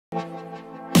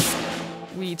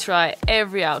We try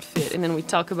every outfit and then we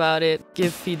talk about it,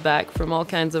 give feedback from all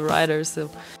kinds of riders, so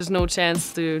there's no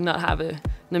chance to not have an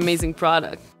amazing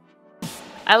product.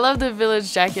 I love the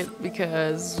Village jacket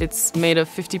because it's made of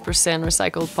 50%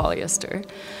 recycled polyester.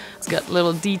 It's got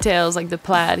little details like the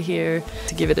plaid here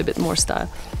to give it a bit more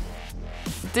style.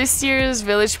 This year's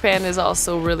Village pant is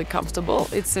also really comfortable.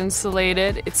 It's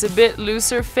insulated, it's a bit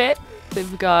looser fit.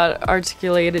 They've got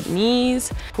articulated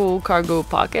knees, cool cargo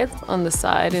pockets on the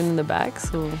side and in the back,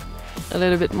 so a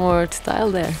little bit more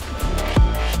style there.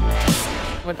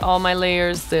 With all my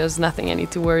layers, there's nothing I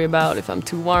need to worry about. If I'm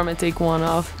too warm, I take one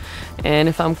off. And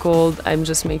if I'm cold, I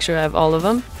just make sure I have all of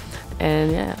them.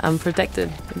 And yeah, I'm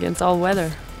protected against all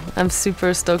weather. I'm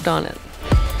super stoked on it.